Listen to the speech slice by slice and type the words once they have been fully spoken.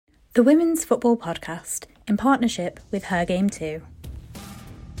The Women's Football Podcast, in partnership with Her Game Too.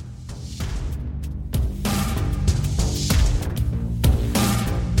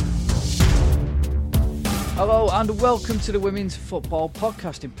 Hello and welcome to the Women's Football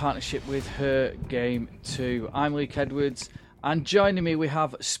Podcast in partnership with Her Game Too. I'm Luke Edwards, and joining me we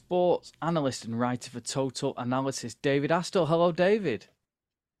have sports analyst and writer for Total Analysis, David Astle. Hello, David.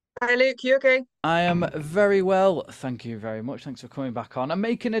 Hi, Luke. You okay? I am very well, thank you very much. Thanks for coming back on. And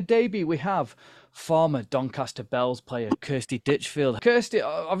making a debut, we have former Doncaster Belles player Kirsty Ditchfield. Kirsty,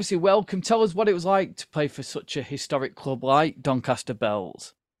 obviously welcome. Tell us what it was like to play for such a historic club like Doncaster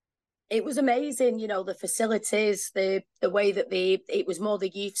Belles. It was amazing, you know, the facilities, the way that it was more the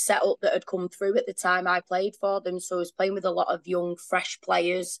youth setup that had come through at the time I played for them. So I was playing with a lot of young, fresh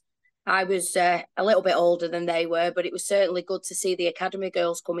players. I was a little bit older than they were, but it was certainly good to see the academy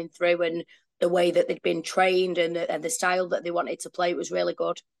girls coming through and the way that they'd been trained and the style that they wanted to play was really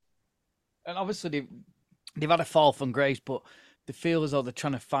good. And obviously they've had a fall from grace, but they feel as though they're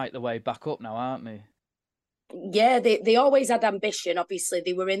trying to fight their way back up now, aren't they? Yeah, they always had ambition. Obviously,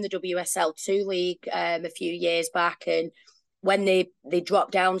 they were in the WSL2 League a few years back, and when they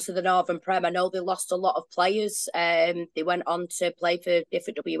dropped down to the Northern Prem, I know they lost a lot of players. They went on to play for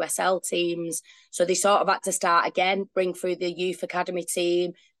different WSL teams. So they sort of had to start again, bring through the youth academy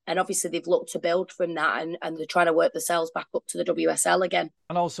team. And obviously they've looked to build from that and they're trying to work themselves back up to the WSL again.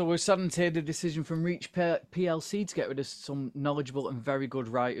 And also we're saddened to hear the decision from Reach PLC to get rid of some knowledgeable and very good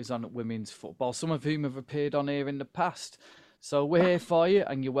writers on women's football, some of whom have appeared on here in the past. So we're here for you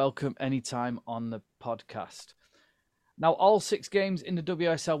and you're welcome anytime on the podcast. Now, all 6 games in the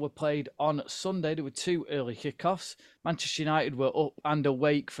WSL were played on Sunday. There were 2 early kickoffs. Manchester United were up and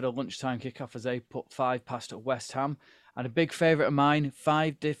awake for the lunchtime kickoff as they put 5 past West Ham. And a big favourite of mine,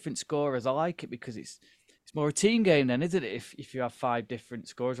 5 different scorers. I like it because it's more a team game then, isn't it? If you have 5 different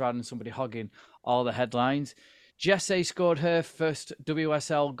scorers rather than somebody hogging all the headlines. Jesse scored her first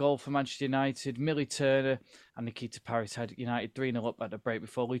WSL goal for Manchester United. Millie Turner and Nikita Paris had United 3-0 up at the break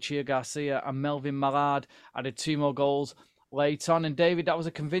before Lucia Garcia and Melvin Mallard added 2 more goals late on. And David, that was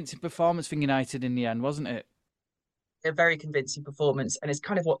a convincing performance for United in the end, wasn't it? A very convincing performance, and it's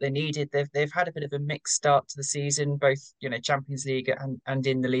kind of what they needed. They've had a bit of a mixed start to the season, both Champions League and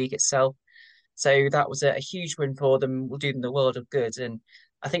in the league itself. So that was a huge win for them. Will do them the world of good. And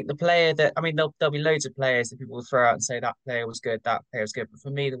I think the player that there'll be loads of players that people will throw out and say that player was good, that player was good. But for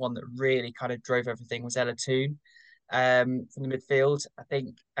me, the one that really kind of drove everything was Ella Toone from the midfield. I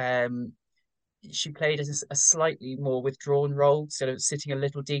think she played as a slightly more withdrawn role, sort of sitting a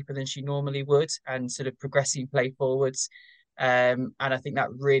little deeper than she normally would and sort of progressing play forwards. And I think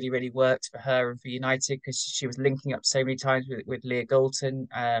that really, really worked for her and for United because she was linking up so many times with Leah Galton,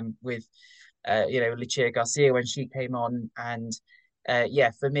 with Lucia Garcia when she came on. And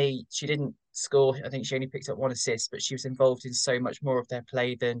for me, she didn't score. I think she only picked up 1 assist, but she was involved in so much more of their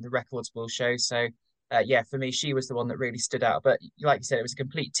play than the records will show. So for me, she was the one that really stood out. But like you said, it was a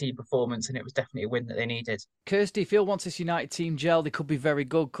complete team performance and it was definitely a win that they needed. Kirsty, feel once this United team gel, they could be very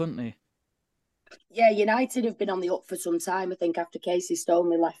good, couldn't they? Yeah, United have been on the up for some time. I think after Casey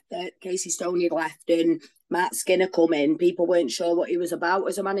Stoney left and Matt Skinner come in, people weren't sure what he was about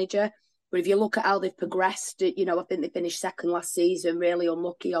as a manager. But if you look at how they've progressed, I think they finished second last season, really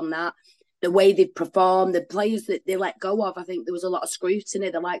unlucky on that. The way they've performed, the players that they let go of, I think there was a lot of scrutiny.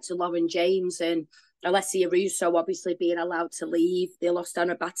 The likes of Lauren James and Alessia Russo obviously being allowed to leave. They lost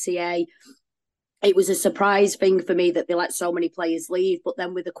Anna Battier. It was a surprise thing for me that they let so many players leave. But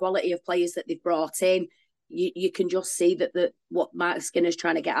then with the quality of players that they've brought in, you can just see that what Mark Skinner's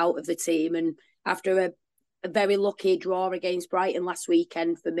trying to get out of the team. And after a very lucky draw against Brighton last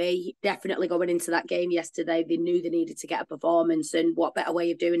weekend, for me, definitely going into that game yesterday, they knew they needed to get a performance. And what better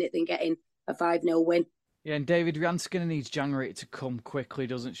way of doing it than getting a 5-0 win? Yeah, and David, Rhian Skinner needs January to come quickly,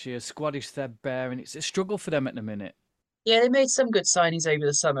 doesn't she? A squad is threadbare, and it's a struggle for them at the minute. Yeah, they made some good signings over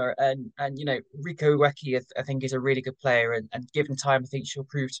the summer, and Rico Uweki, I think, is a really good player, and given time, I think she'll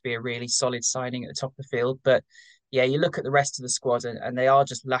prove to be a really solid signing at the top of the field. But yeah, you look at the rest of the squad, and they are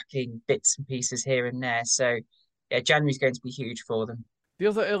just lacking bits and pieces here and there. So yeah, January's going to be huge for them. The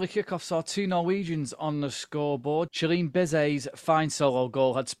other early kickoff saw 2 Norwegians on the scoreboard. Shalene Beze's fine solo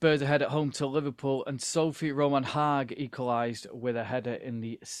goal had Spurs ahead at home to Liverpool, and Sophie Roman Haag equalised with a header in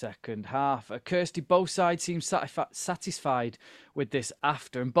the second half. Kirsty, both sides seem satisfied with this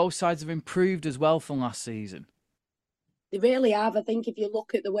after, and both sides have improved as well from last season. They really have. I think if you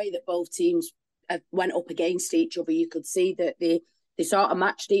look at the way that both teams went up against each other, you could see that they sort of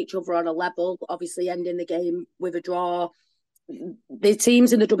matched each other on a level, obviously ending the game with a draw. the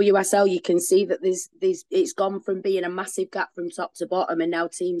teams in the WSL, you can see that there's it's gone from being a massive gap from top to bottom, and now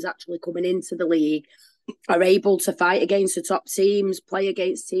teams actually coming into the league are able to fight against the top teams, play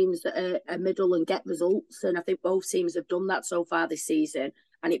against teams that are middle and get results. And I think both teams have done that so far this season,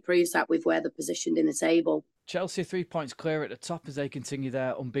 and it proves that with where they're positioned in the table. Chelsea 3 points clear at the top as they continue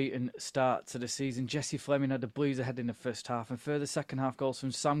their unbeaten start to the season. Jessie Fleming had the Blues ahead in the first half, and further second half goals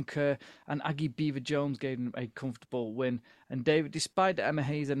from Sam Kerr and Aggie Beaver-Jones gave them a comfortable win. And David, despite the Emma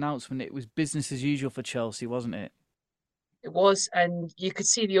Hayes announcement, it was business as usual for Chelsea, wasn't it? It was, and you could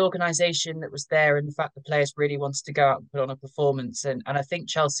see the organisation that was there and the fact the players really wanted to go out and put on a performance. And I think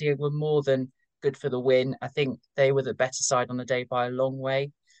Chelsea were more than good for the win. I think they were the better side on the day by a long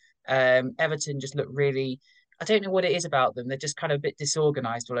way. Everton just looked really, I don't know what it is about them. They're just kind of a bit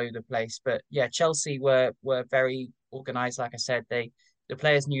disorganised all over the place. But yeah, Chelsea were very organised. Like I said, the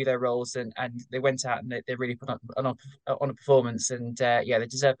players knew their roles and they went out and they really put on a performance. And yeah, they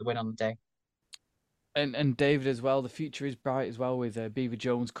deserved the win on the day. And David as well, the future is bright as well with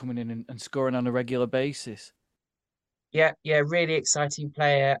Beaver-Jones coming in and scoring on a regular basis. Yeah, really exciting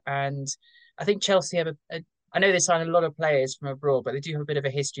player. And I think Chelsea have I know they sign a lot of players from abroad, but they do have a bit of a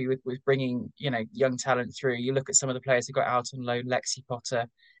history with bringing, young talent through. You look at some of the players who got out on loan, Lexi Potter,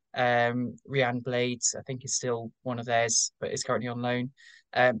 Rhiannon Blades, I think is still one of theirs, but is currently on loan.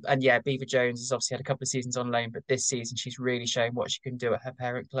 And yeah, Beaver-Jones has obviously had a couple of seasons on loan, but this season she's really showing what she can do at her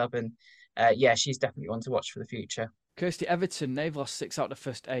parent club. And yeah, she's definitely one to watch for the future. Kirsty, Everton, they've lost 6 out of the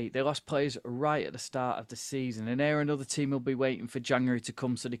first 8. They lost players right at the start of the season, and they're another team will be waiting for January to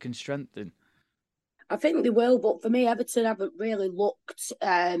come so they can strengthen. I think they will, but for me, Everton haven't really looked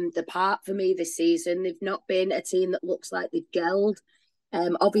the part for me this season. They've not been a team that looks like they've gelled.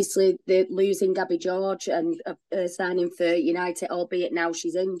 Obviously, they're losing Gabby George and signing for United, albeit now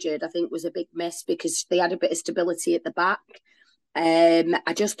she's injured, I think was a big miss because they had a bit of stability at the back.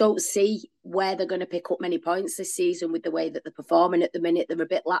 I just don't see where they're going to pick up many points this season with the way that they're performing at the minute. They're a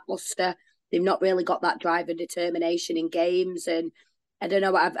bit lacklustre. They've not really got that drive and determination in games. And I don't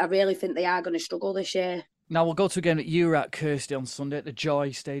know, I really think they are going to struggle this year. Now we'll go to a game that you were at, Kirsty, on Sunday at the Joy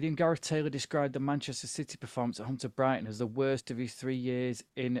Stadium. Gareth Taylor described the Manchester City performance at home to Brighton as the worst of his 3 years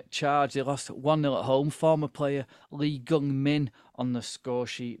in charge. They lost 1-0 at home. Former player Lee Gung-min on the score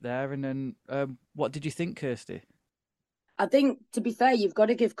sheet there. And then what did you think, Kirsty? I think, to be fair, you've got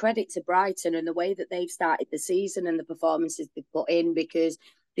to give credit to Brighton and the way that they've started the season and the performances they've put in, because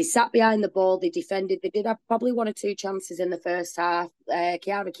they sat behind the ball, they defended. They did have probably 1 or 2 chances in the first half.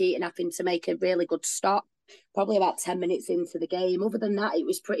 Kiara Keaton having to make a really good stop, probably about 10 minutes into the game. Other than that, it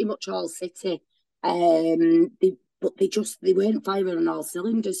was pretty much all City. But they weren't firing on all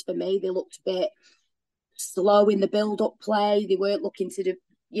cylinders for me. They looked a bit slow in the build-up play. They weren't looking to do,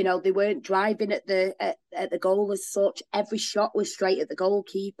 they weren't driving at the goal as such. Every shot was straight at the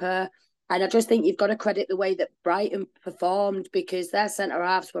goalkeeper. And I just think you've got to credit the way that Brighton performed, because their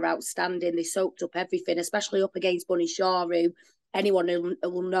centre-halves were outstanding. They soaked up everything, especially up against Bunny Shaw, who anyone who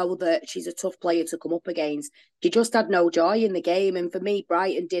will know that she's a tough player to come up against. She just had no joy in the game. And for me,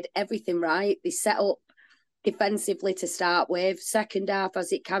 Brighton did everything right. They set up defensively to start with. Second half,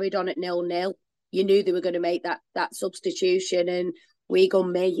 as it carried on at 0-0, you knew they were going to make that substitution. And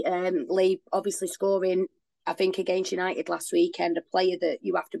Lee obviously scoring, I think, against United last weekend, a player that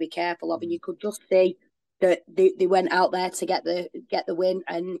you have to be careful of. And you could just see that they went out there to get the win,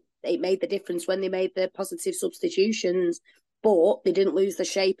 and it made the difference when they made the positive substitutions. But they didn't lose the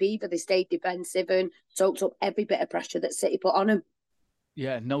shape either. They stayed defensive and soaked up every bit of pressure that City put on them.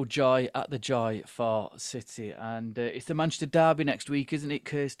 Yeah, no joy at the Joy for City. And it's the Manchester Derby next week, isn't it,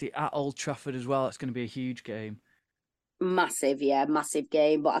 Kirsty? At Old Trafford as well. It's going to be a huge game. Massive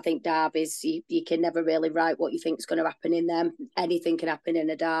game. But I think derbies, you can never really write what you think is going to happen in them. Anything can happen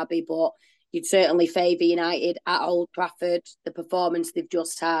in a derby, but you'd certainly favour United at Old Trafford. The performance they've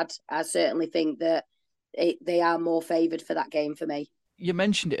just had, I certainly think that they are more favoured for that game for me. You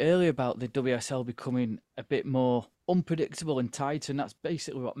mentioned it earlier about the WSL becoming a bit more unpredictable and tighter, and that's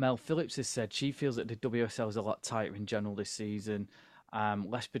basically what Mel Phillips has said. She feels that the WSL is a lot tighter in general this season,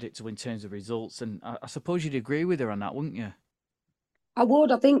 less predictable in terms of results, and I suppose you'd agree with her on that, wouldn't you? I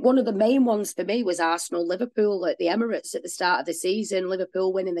would. I think one of the main ones for me was Arsenal-Liverpool at the Emirates at the start of the season.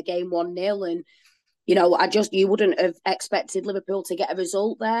 Liverpool winning the game 1-0, and you wouldn't have expected Liverpool to get a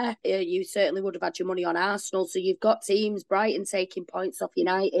result there. You certainly would have had your money on Arsenal. So you've got teams, Brighton taking points off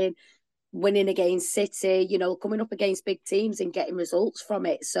United, winning against City, coming up against big teams and getting results from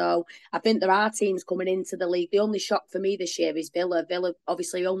it. So I think there are teams coming into the league. The only shock for me this year is Villa. Villa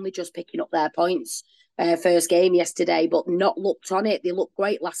obviously only just picking up their points first game yesterday, but not looked on it. They looked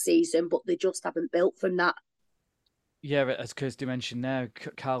great last season, but they just haven't built from that. Yeah, as Kirsty mentioned now,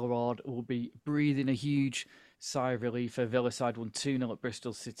 Carla Ward will be breathing a huge sigh of relief. Her Villa side won 2-0 at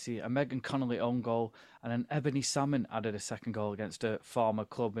Bristol City. A Megan Connolly own goal and an Ebony Salmon added a second goal against a former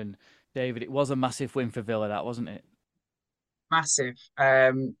club. And David, it was a massive win for Villa, that wasn't it? Massive.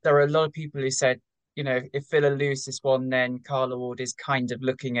 There are a lot of people who said, if Villa lose this one, then Carla Ward is kind of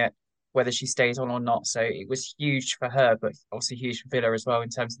looking at whether she stays on or not. So it was huge for her, but obviously huge for Villa as well in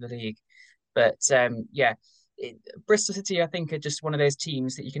terms of the league. But yeah, Bristol City, I think, are just one of those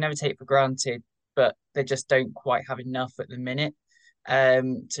teams that you can never take for granted, but they just don't quite have enough at the minute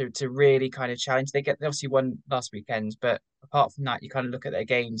to really kind of challenge. They obviously won last weekend, but apart from that, you kind of look at their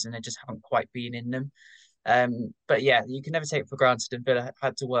games and they just haven't quite been in them. But yeah, you can never take it for granted, and Villa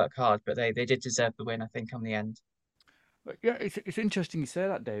had to work hard, but they did deserve the win, I think, on the end. But yeah, it's interesting you say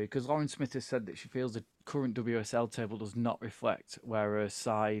that, David, because Lauren Smith has said that she feels the current WSL table does not reflect where her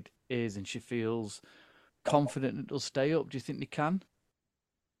side is, and she feels confident that they'll stay up. Do you think they can?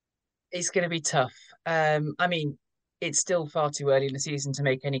 It's going to be tough. I mean, it's still far too early in the season to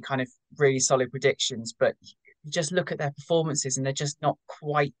make any kind of really solid predictions, but you just look at their performances and they're just not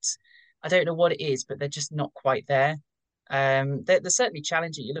quite. I don't know what it is, but they're just not quite there. They're certainly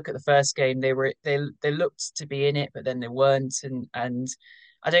challenging. You look at the first game; they looked to be in it, but then they weren't, and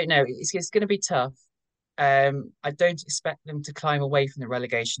I don't know. It's going to be tough. I don't expect them to climb away from the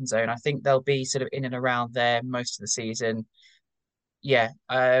relegation zone. I think they'll be sort of in and around there most of the season. Yeah,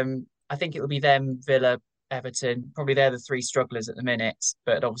 I think it will be them, Villa, Everton. Probably they're the three strugglers at the minute.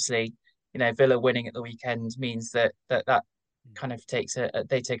 But obviously, Villa winning at the weekend means that kind of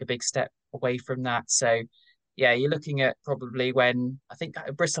they take a big step away from that. So yeah, you're looking at probably when I think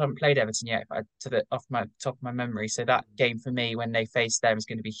Bristol haven't played Everton yet, to the off my top of my memory. So that game for me when they face them is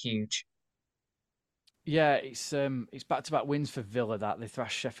going to be huge. Yeah, it's back-to-back wins for Villa that they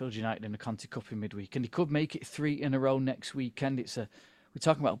thrashed Sheffield United in the Conti Cup in midweek, and they could make it three in a row next weekend. We're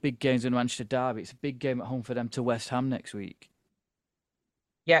talking about big games in Manchester Derby. It's a big game at home for them to West Ham next week.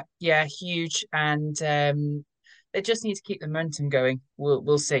 Yeah, yeah, huge, and they just need to keep the momentum going.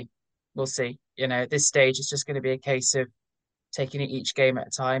 We'll see, we'll see. At this stage, it's just going to be a case of taking it each game at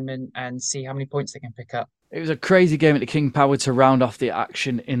a time and see how many points they can pick up. It was a crazy game at the King Power to round off the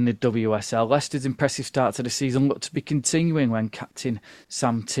action in the WSL. Leicester's impressive start to the season looked to be continuing when captain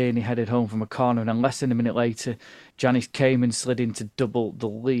Sam Tierney headed home from a corner, and then less than a minute later, Janice Kamen slid in to double the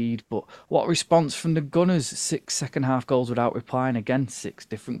lead. But what response from the Gunners? 6 second-half goals without replying. Again, 6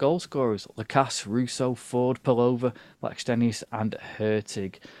 different goal scorers. Lacasse, Russo, Ford, Palova, Blackstenius and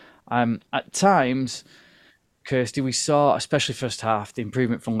Hertig. At times, Kirsty, we saw, especially first half, the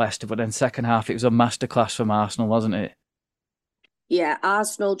improvement from Leicester, but then second half, it was a masterclass from Arsenal, wasn't it? Yeah,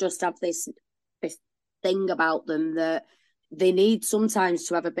 Arsenal just have this thing about them that they need sometimes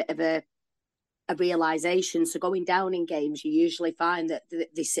to have a bit of a realization. So going down in games, you usually find that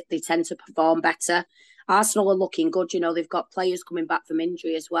they tend to perform better. Arsenal are looking good. They've got players coming back from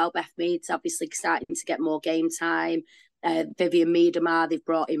injury as well. Beth Mead's obviously starting to get more game time. Vivian Miedema, they've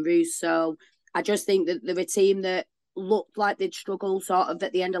brought in Russo. I just think that they're a team that looked like they'd struggle sort of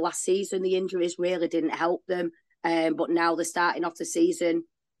at the end of last season. The injuries really didn't help them. But now they're starting off the season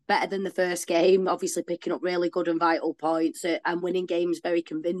better than the first game, obviously picking up really good and vital points and winning games very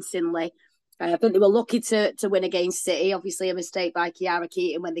convincingly. I think they were lucky to win against City. Obviously, a mistake by Kiara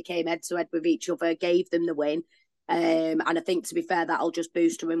Keaton when they came head-to-head with each other gave them the win. And I think, to be fair, that'll just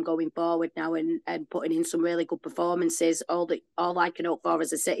boost them going forward now and putting in some really good performances. All I can hope for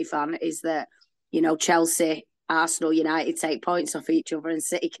as a City fan is that, Chelsea, Arsenal, United take points off each other and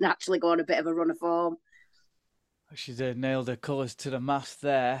City can actually go on a bit of a run of form. She's nailed her colours to the mast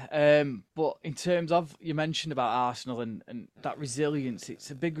there. But in terms of, you mentioned about Arsenal and that resilience,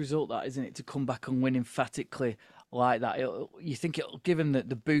 it's a big result, that, isn't it, to come back and win emphatically like that. You think it'll give them the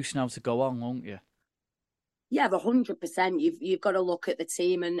boost now to go on, won't you? Yeah, 100%. You've got to look at the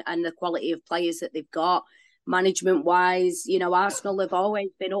team and the quality of players that they've got. Management wise, Arsenal have always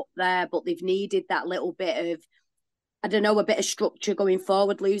been up there, but they've needed that little bit of, I don't know, a bit of structure going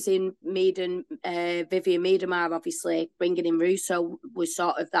forward. Losing Vivian Miedema, obviously bringing in Russo was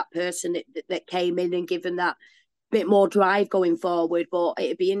sort of that person that came in and given that bit more drive going forward. But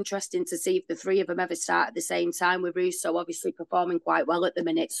it'd be interesting to see if the three of them ever start at the same time, with Russo obviously performing quite well at the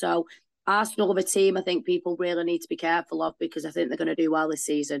minute. So Arsenal are a team I think people really need to be careful of, because I think they're going to do well this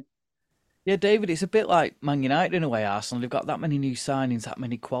season. Yeah, David, it's a bit like Man United in a way, Arsenal. They've got that many new signings,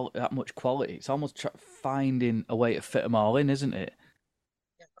 that much quality. It's almost finding a way to fit them all in, isn't it?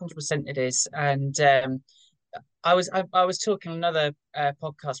 100% it is. And I was talking on another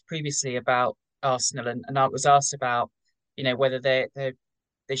podcast previously about Arsenal, and I was asked about, whether they're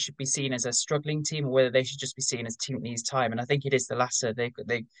they should be seen as a struggling team, or whether they should just be seen as a team that needs time. And I think it is the latter. They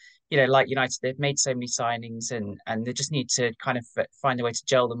like United, they've made so many signings, and they just need to kind of find a way to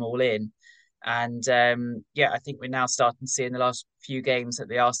gel them all in. And I think we're now starting to see in the last few games that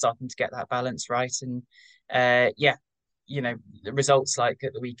they are starting to get that balance right. And the results like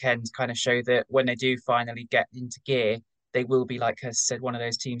at the weekend kind of show that when they do finally get into gear, they will be, like I said, one of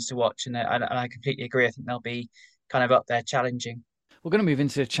those teams to watch. And I completely agree. I think they'll be kind of up there challenging. We're going to move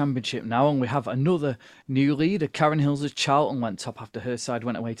into the Championship now, and we have another new leader. Karen Hills of Charlton went top after her side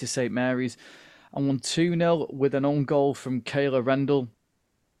went away to St Mary's and won 2-0 with an own goal from Kayla Rendell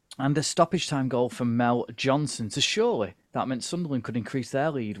and a stoppage time goal from Mel Johnson. So surely that meant Sunderland could increase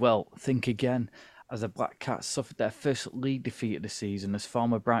their lead. Well, think again, as the Black Cats suffered their first league defeat of the season as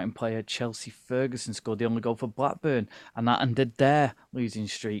former Brighton player Chelsea Ferguson scored the only goal for Blackburn, and that ended their losing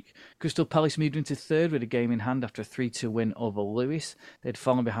streak. Crystal Palace moved into third with a game in hand after a 3-2 win over Lewis. They'd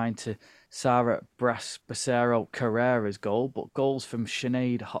fallen behind to Sarah Bracero Carrera's goal, but goals from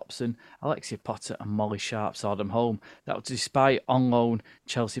Sinead Hobson, Alexia Potter and Molly Sharp saw them home. That was despite on loan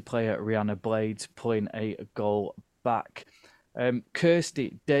Chelsea player Rihanna Blades pulling a goal back.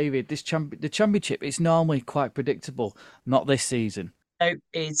 Kirsty, David, the Championship is normally quite predictable, not this season. No,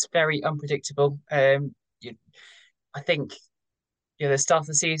 it's very unpredictable. I think the start of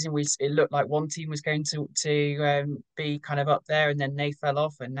the season, it looked like one team was going to be kind of up there, and then they fell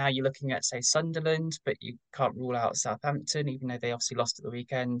off. And now you're looking at, say, Sunderland, but you can't rule out Southampton, even though they obviously lost at the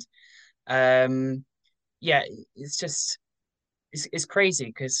weekend. It's just it's crazy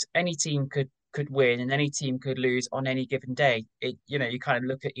because any team could win and any team could lose on any given day. You kind of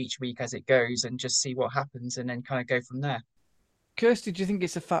look at each week as it goes and just see what happens and then kind of go from there. Kirsty, do you think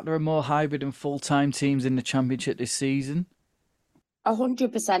it's the fact there are more hybrid and full-time teams in the Championship this season?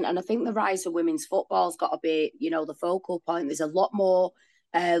 100%. And I think the rise of women's football's got to be, the focal point. There's a lot more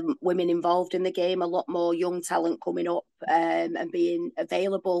women involved in the game, a lot more young talent coming up and being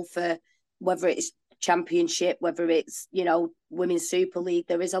available for whether it's Championship, whether it's, Women's Super League.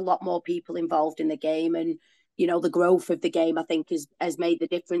 There is a lot more people involved in the game, and, the growth of the game, I think, has made the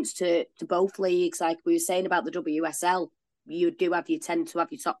difference to both leagues. Like we were saying about the WSL, you tend to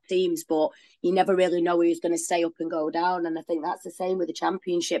have your top teams, but you never really know who's going to stay up and go down. And I think that's the same with the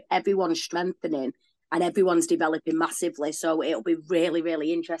Championship. Everyone's strengthening and everyone's developing massively. So it'll be really,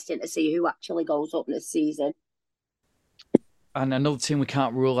 really interesting to see who actually goes up this season. And another team we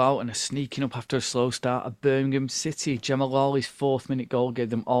can't rule out and are sneaking up after a slow start are Birmingham City. Gemma Lawley's 4th-minute goal gave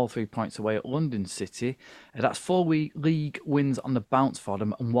them all 3 points away at London City. That's 4 league wins on the bounce for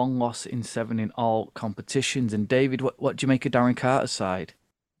them and 1 loss in 7 in all competitions. And David, what do you make of Darren Carter's side?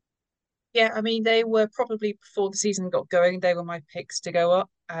 Yeah, I mean, they were probably, before the season got going, they were my picks to go up.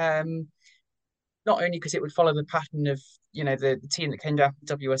 Not only because it would follow the pattern of, the team that came down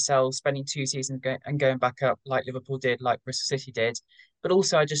from WSL spending 2 seasons and going back up like Liverpool did, like Bristol City did, but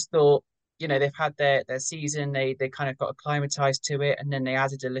also I just thought, they've had their season, they kind of got acclimatized to it, and then they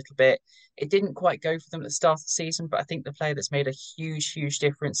added a little bit. It didn't quite go for them at the start of the season, but I think the player that's made a huge, huge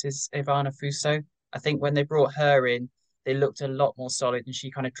difference is Ivana Fuso. I think when they brought her in, they looked a lot more solid, and she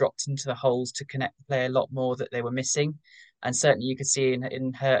kind of dropped into the holes to connect the play a lot more that they were missing. And certainly you could see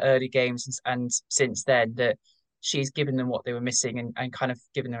in her early games and since then that she's given them what they were missing and kind of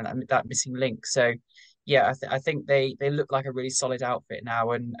given them that missing link. So, yeah, I think they look like a really solid outfit now.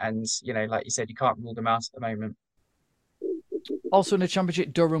 And like you said, you can't rule them out at the moment. Also in the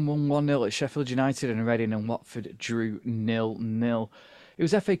Championship, Durham won 1-0 at Sheffield United, and Reading and Watford drew 0-0. It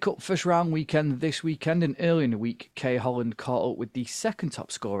was FA Cup first round weekend this weekend, and early in the week, Kay Holland caught up with the second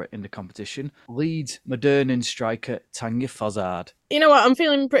top scorer in the competition, Leeds Modernan striker Tanya Fozzard. You know what? I'm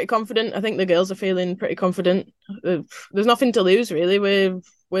feeling pretty confident. I think the girls are feeling pretty confident. There's nothing to lose, really.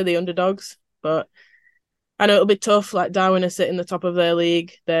 We're the underdogs, but I know it'll be tough. Like Darwin are sitting the top of their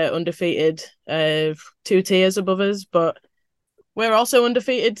league. They're undefeated, 2 tiers above us, but we're also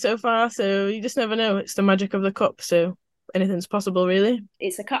undefeated so far, so you just never know. It's the magic of the cup, so anything's possible, really.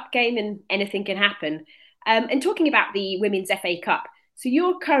 It's a cup game and anything can happen. And talking about the Women's FA Cup, so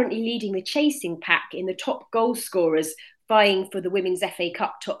you're currently leading the chasing pack in the top goal scorers, vying for the Women's FA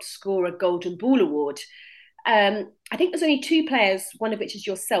Cup Top Scorer Golden Ball Award. I think there's only 2 players, one of which is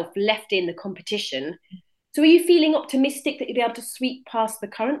yourself, left in the competition. So are you feeling optimistic that you'll be able to sweep past the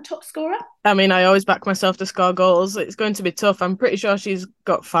current top scorer? I mean, I always back myself to score goals. It's going to be tough. I'm pretty sure she's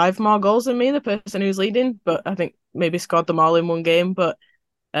got 5 more goals than me, the person who's leading, but I think maybe scored them all in one game. But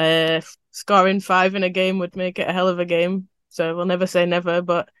scoring 5 in a game would make it a hell of a game. So we'll never say never.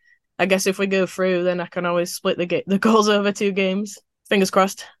 But I guess if we go through, then I can always split the goals over 2 games. Fingers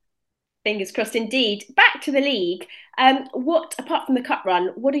crossed. Fingers crossed indeed. Back to the league. What, apart from the cup run,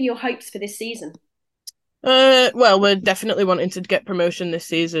 what are your hopes for this season? Well, we're definitely wanting to get promotion this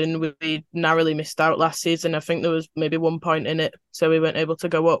season. We narrowly missed out last season. I think there was maybe 1 point in it, so we weren't able to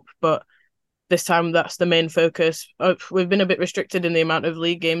go up. But this time, that's the main focus. We've been a bit restricted in the amount of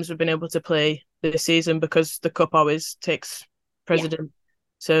league games we've been able to play this season because the cup always takes precedent. Yeah.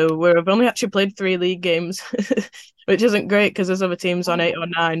 So we've only actually played 3 league games, which isn't great because there's other teams on 8 or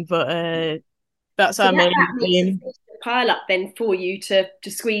 9. But that's our main aim. Pile up then for you to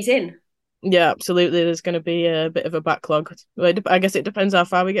squeeze in. Yeah, absolutely. There's going to be a bit of a backlog. I guess it depends how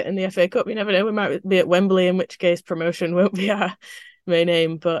far we get in the FA Cup. You never know. We might be at Wembley, in which case promotion won't be our main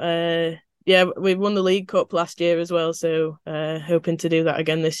aim. But yeah, we won the League Cup last year as well, so hoping to do that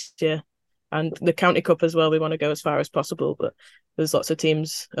again this year. And the County Cup as well, we want to go as far as possible, but there's lots of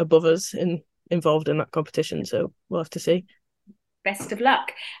teams above us involved in that competition, so we'll have to see. Best of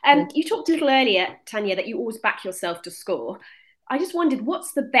luck. You talked a little earlier, Tanya, that you always back yourself to score. I just wondered,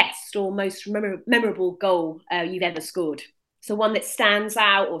 what's the best or most memorable goal you've ever scored? So one that stands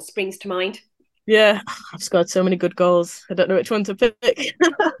out or springs to mind? Yeah, I've scored so many good goals. I don't know which one to pick.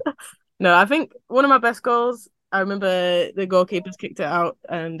 No, I think one of my best goals, I remember the goalkeeper's kicked it out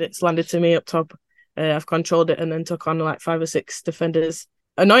and it's landed to me up top. I've controlled it and then took on like 5 or 6 defenders.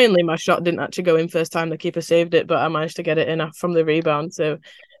 Annoyingly, my shot didn't actually go in first time. The keeper saved it, but I managed to get it in from the rebound. So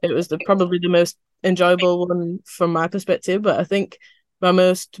it was probably the most enjoyable one from my perspective. But I think my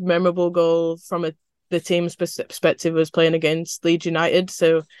most memorable goal from the team's perspective was playing against Leeds United.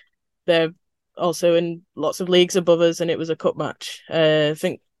 So they're also in lots of leagues above us, and it was a cup match. I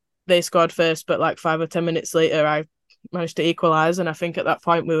think they scored first, but like 5 or 10 minutes later, I managed to equalise. And I think at that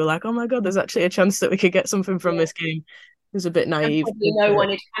point we were like, oh my God, there's actually a chance that we could get something from this game. It was a bit naive. No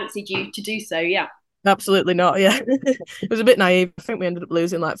one had fancied you to do so, yeah. Absolutely not, yeah. It was a bit naive. I think we ended up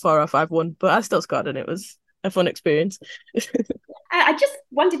losing like 4 or 5-1, but I still scored and it was a fun experience. I just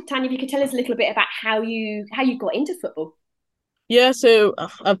wondered, Tanya, if you could tell us a little bit about how you got into football. Yeah, so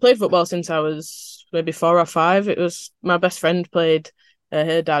I've played football since I was maybe 4 or 5. It was my best friend played.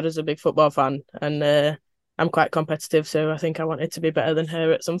 Her dad was a big football fan, and I'm quite competitive, so I think I wanted to be better than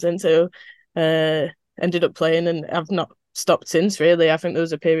her at something. So ended up playing, and I've not stopped since, really. I think there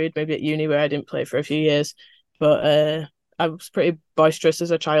was a period maybe at uni where I didn't play for a few years, but I was pretty boisterous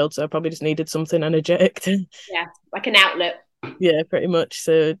as a child, so I probably just needed something energetic to... Yeah, like an outlet. Yeah, pretty much.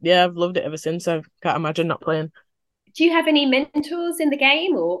 So yeah, I've loved it ever since. I can't imagine not playing. Do you have any mentors in the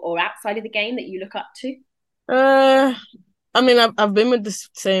game or outside of the game that you look up to? I mean, I've been with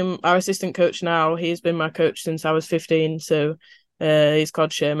our assistant coach now. He's been my coach since I was 15. So he's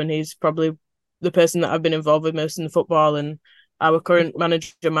called Sherman. He's probably the person that I've been involved with most in the football. And our current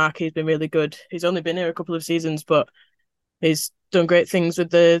manager, Mark, he's been really good. He's only been here a couple of seasons, but he's done great things with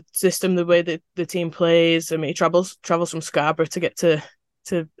the system, the way that the team plays. I mean, he travels from Scarborough to get to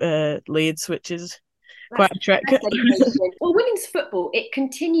Leeds, which is quite a trek. Well, women's football, it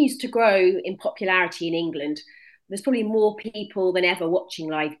continues to grow in popularity in England. There's probably more people than ever watching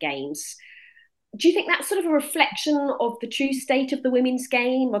live games. Do you think that's sort of a reflection of the true state of the women's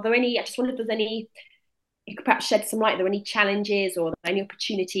game? Are there any, I just wonder if there's any, you could perhaps shed some light, are there any challenges or any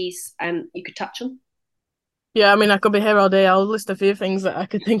opportunities you could touch on? Yeah, I mean, I could be here all day. I'll list a few things that I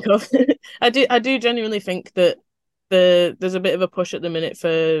could think of. I do genuinely think that there's a bit of a push at the minute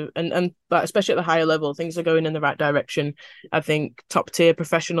for and especially at the higher level, things are going in the right direction. I think top tier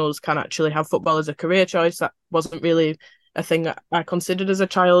professionals can actually have football as a career choice. That wasn't really a thing that I considered as a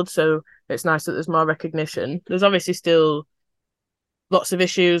child, so it's nice that there's more recognition. There's obviously still lots of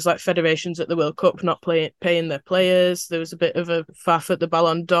issues like federations at the World Cup not paying their players. There was a bit of a faff at the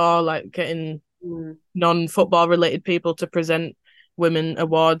Ballon d'Or, like getting non-football related people to present women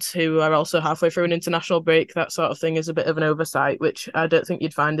awards who are also halfway through an international break. That sort of thing is a bit of an oversight, which I don't think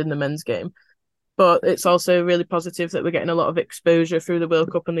you'd find in the men's game. But it's also really positive that we're getting a lot of exposure through the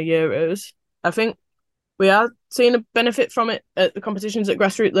World Cup and the Euros. I think we are seeing a benefit from it at the competitions at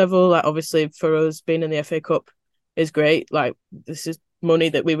grassroots level. Like, obviously, for us, being in the FA Cup is great. Like, this is money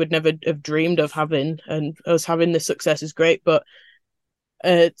that we would never have dreamed of having, and us having this success is great. But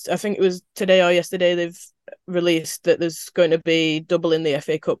I think it was today or yesterday they've released that there's going to be doubling the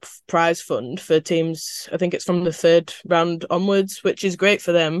FA Cup prize fund for teams. I think it's from the 3rd round onwards, which is great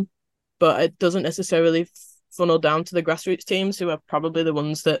for them, but it doesn't necessarily funnel down to the grassroots teams, who are probably the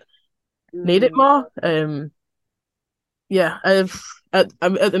ones that need it more. At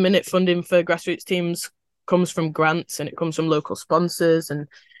the minute, funding for grassroots teams comes from grants and it comes from local sponsors, and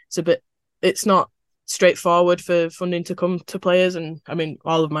it's not straightforward for funding to come to players. And I mean,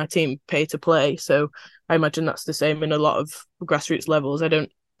 all of my team pay to play, so I imagine that's the same in a lot of grassroots levels. I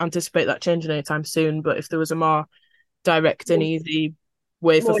don't anticipate that changing anytime soon. But if there was a more direct and easy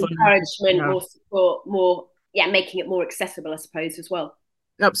way for more funding, encouragement, more support, more making it more accessible, I suppose, as well.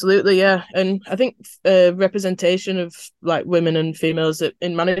 Absolutely, yeah. And I think representation of like women and females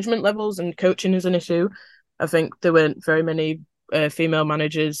in management levels and coaching is an issue. I think there weren't very many female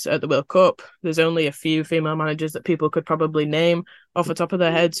managers at the World Cup. There's only a few female managers that people could probably name off the top of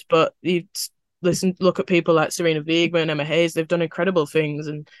their heads. But you look at people like Serena Wiegman, Emma Hayes. They've done incredible things.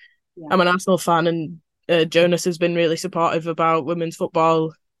 And I'm an Arsenal fan, and Jonas has been really supportive about women's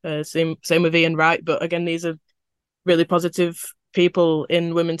football. Same with Ian Wright. But again, these are really positive people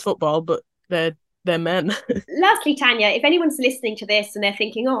in women's football, but they're men. Lastly, Tanya, if anyone's listening to this and they're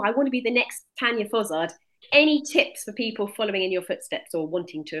thinking, oh, I want to be the next Tanya Fozzard, any tips for people following in your footsteps or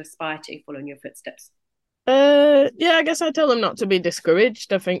wanting to aspire to follow in your footsteps? I guess I tell them not to be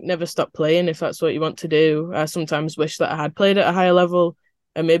discouraged. I think never stop playing if that's what you want to do. I sometimes wish that I had played at a higher level,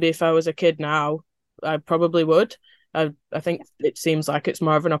 and maybe if I was a kid now, I probably would. I think it seems like it's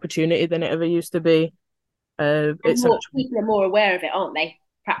more of an opportunity than it ever used to be. People are more aware of it, aren't they?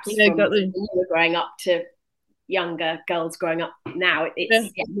 Perhaps exactly. When you were growing up to younger girls growing up now,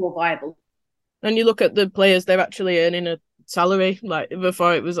 it's more viable. And you look at the players, they're actually earning a salary. Like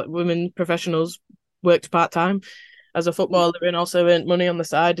before, it was like women professionals worked part-time as a footballer and also earned money on the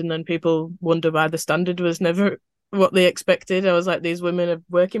side. And then people wonder why the standard was never what they expected. I was like, these women are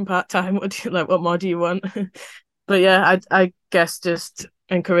working part-time. What more do you want? But yeah, I guess just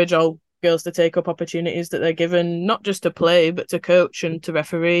encourage all girls to take up opportunities that they're given, not just to play, but to coach and to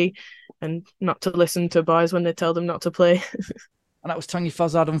referee, and not to listen to boys when they tell them not to play. And that was Tanya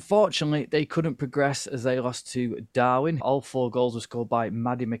Fozzard. Unfortunately, they couldn't progress as they lost to Darwin. All 4 goals were scored by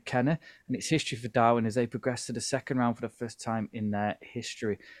Maddie McKenna, and it's history for Darwin as they progressed to the second round for the first time in their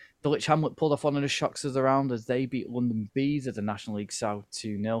history. Dulwich Hamlet pulled off one of the shocks of the round as they beat London Bees of the National League South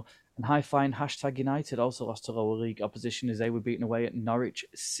 2-0. And high-flying #United also lost to lower league opposition as they were beaten away at Norwich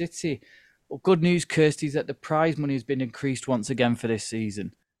City. Well, good news, Kirsty, is that the prize money has been increased once again for this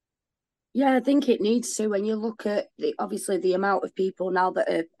season. Yeah, I think it needs to. When you look at obviously the amount of people now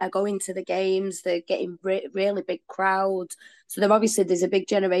that are going to the games, they're getting really big crowds. So there's a big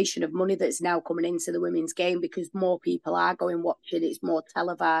generation of money that's now coming into the women's game because more people are going watching. It's more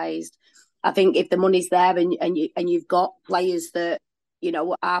televised. I think if the money's there and you've got players that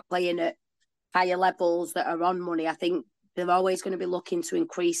are playing at higher levels that are on money, I think they're always going to be looking to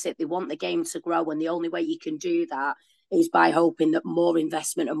increase it. They want the game to grow, and the only way you can do that is by hoping that more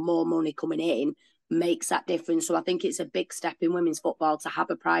investment and more money coming in makes that difference. So I think it's a big step in women's football to have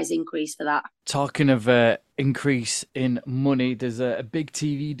a prize increase for that. Talking of increase in money, there's a big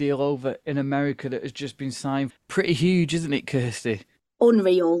TV deal over in America that has just been signed. Pretty huge, isn't it, Kirsty?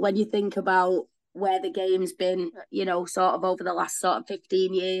 Unreal when you think about where the game's been, sort of over the last sort of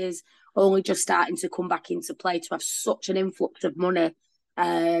 15 years, only just starting to come back into play. To have such an influx of money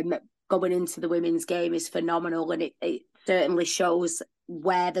going into the women's game is phenomenal, and it certainly shows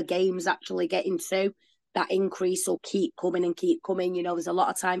where the game's actually getting to. That increase will keep coming and keep coming. There's a lot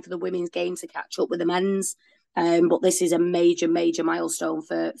of time for the women's game to catch up with the men's, but this is a major milestone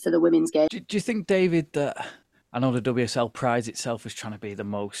for the women's game. Do you think, David, that I know the WSL prize itself is trying to be the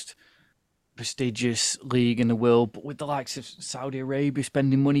most prestigious league in the world, but with the likes of Saudi Arabia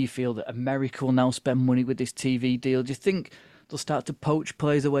spending money, you feel that America will now spend money with this TV deal? Do you think they'll start to poach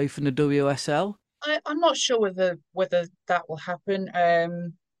players away from the WSL? I'm not sure whether that will happen.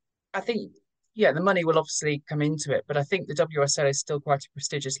 I think, the money will obviously come into it, but I think the WSL is still quite a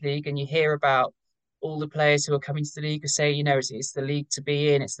prestigious league, and you hear about all the players who are coming to the league who say, it's the league to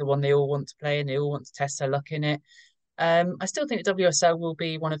be in, it's the one they all want to play and they all want to test their luck in it. I still think the WSL will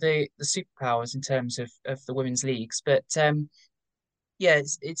be one of the superpowers in terms of the women's leagues, but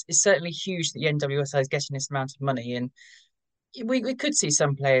it's certainly huge that the NWSL is getting this amount of money, and we could see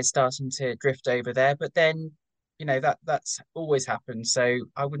some players starting to drift over there, but then that's always happened. So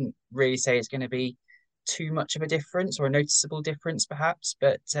I wouldn't really say it's going to be too much of a difference or a noticeable difference, perhaps,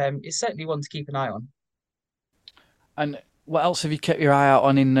 but it's certainly one to keep an eye on. And what else have you kept your eye out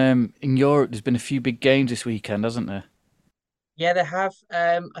on in Europe? There's been a few big games this weekend, hasn't there? Yeah, they have.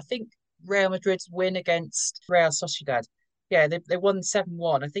 I think Real Madrid's win against Real Sociedad. Yeah, they won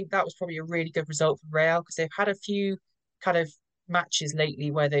 7-1. I think that was probably a really good result for Real because they've had a few kind of matches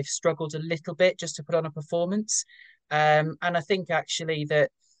lately where they've struggled a little bit just to put on a performance. And I think actually that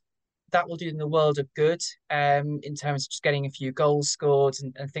will do them the world of good in terms of just getting a few goals scored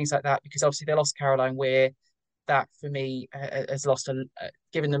and things like that, because obviously they lost Caroline Weir. That for me has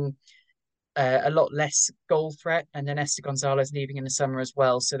given them a lot less goal threat, and then Esther Gonzalez leaving in the summer as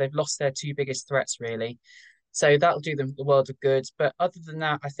well. So they've lost their two biggest threats really. So that'll do them the world of good. But other than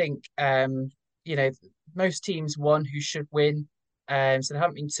that, I think most teams won who should win. So there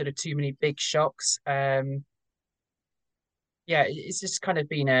haven't been sort of too many big shocks. It's just kind of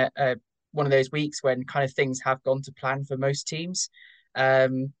been a one of those weeks when kind of things have gone to plan for most teams.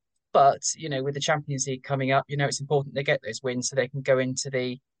 But with the Champions League coming up, it's important they get those wins so they can go into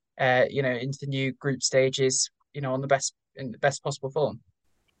the into the new group stages, on in the best possible form.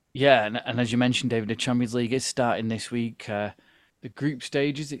 Yeah, and as you mentioned, David, the Champions League is starting this week. The group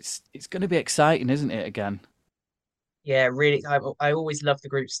stages, it's going to be exciting, isn't it? Again. Yeah, really. I always love the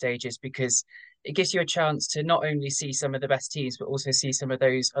group stages because it gives you a chance to not only see some of the best teams, but also see some of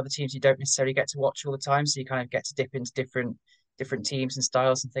those other teams you don't necessarily get to watch all the time. So you kind of get to dip into different teams and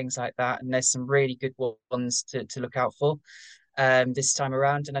styles and things like that. And there's some really good ones to look out for this time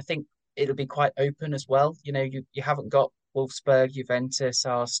around. And I think it'll be quite open as well. You haven't got Wolfsburg, Juventus,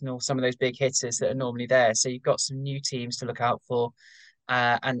 Arsenal, some of those big hitters that are normally there. So you've got some new teams to look out for.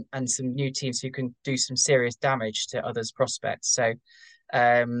 And some new teams who can do some serious damage to others' prospects. So,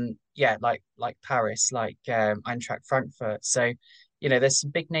 like Paris, like Eintracht Frankfurt. So, there's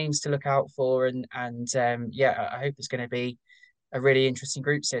some big names to look out for, and I hope it's going to be a really interesting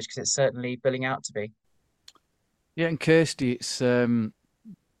group stage because it's certainly billing out to be. Yeah, and Kirsty,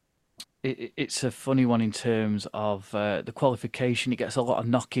 it's a funny one in terms of the qualification. It gets a lot of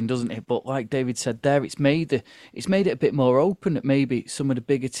knocking, doesn't it? But like David said there, it's made it a bit more open that maybe some of the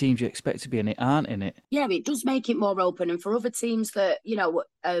bigger teams you expect to be in it aren't in it. Yeah, it does make it more open. And for other teams that,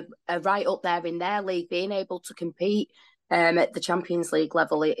 are right up there in their league, being able to compete at the Champions League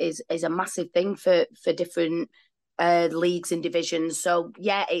level is a massive thing for different leagues and divisions. So,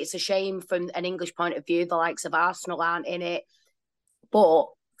 yeah, it's a shame from an English point of view, the likes of Arsenal aren't in it. But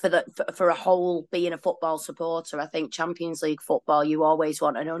for a whole, being a football supporter, I think Champions League football, you always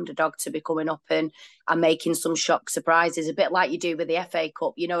want an underdog to be coming up and making some shock surprises, a bit like you do with the FA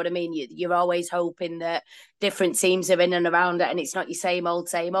Cup. You know what I mean? You're always hoping that different teams are in and around it, and it's not your same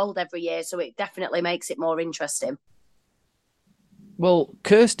old every year. So it definitely makes it more interesting. Well,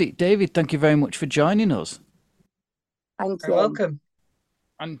 Kirsty, David, thank you very much for joining us. Thank you. You're welcome.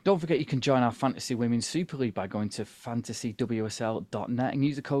 And don't forget you can join our Fantasy Women's Super League by going to fantasywsl.net and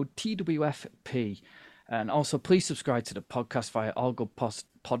use the code TWFP. And also, please subscribe to the podcast via all good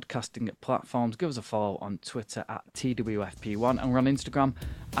podcasting platforms. Give us a follow on Twitter at TWFP1 and we're on Instagram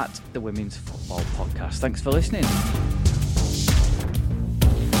at the Women's Football Podcast. Thanks for listening.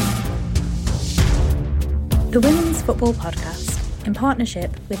 The Women's Football Podcast in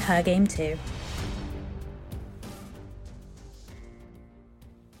partnership with Her Game Too.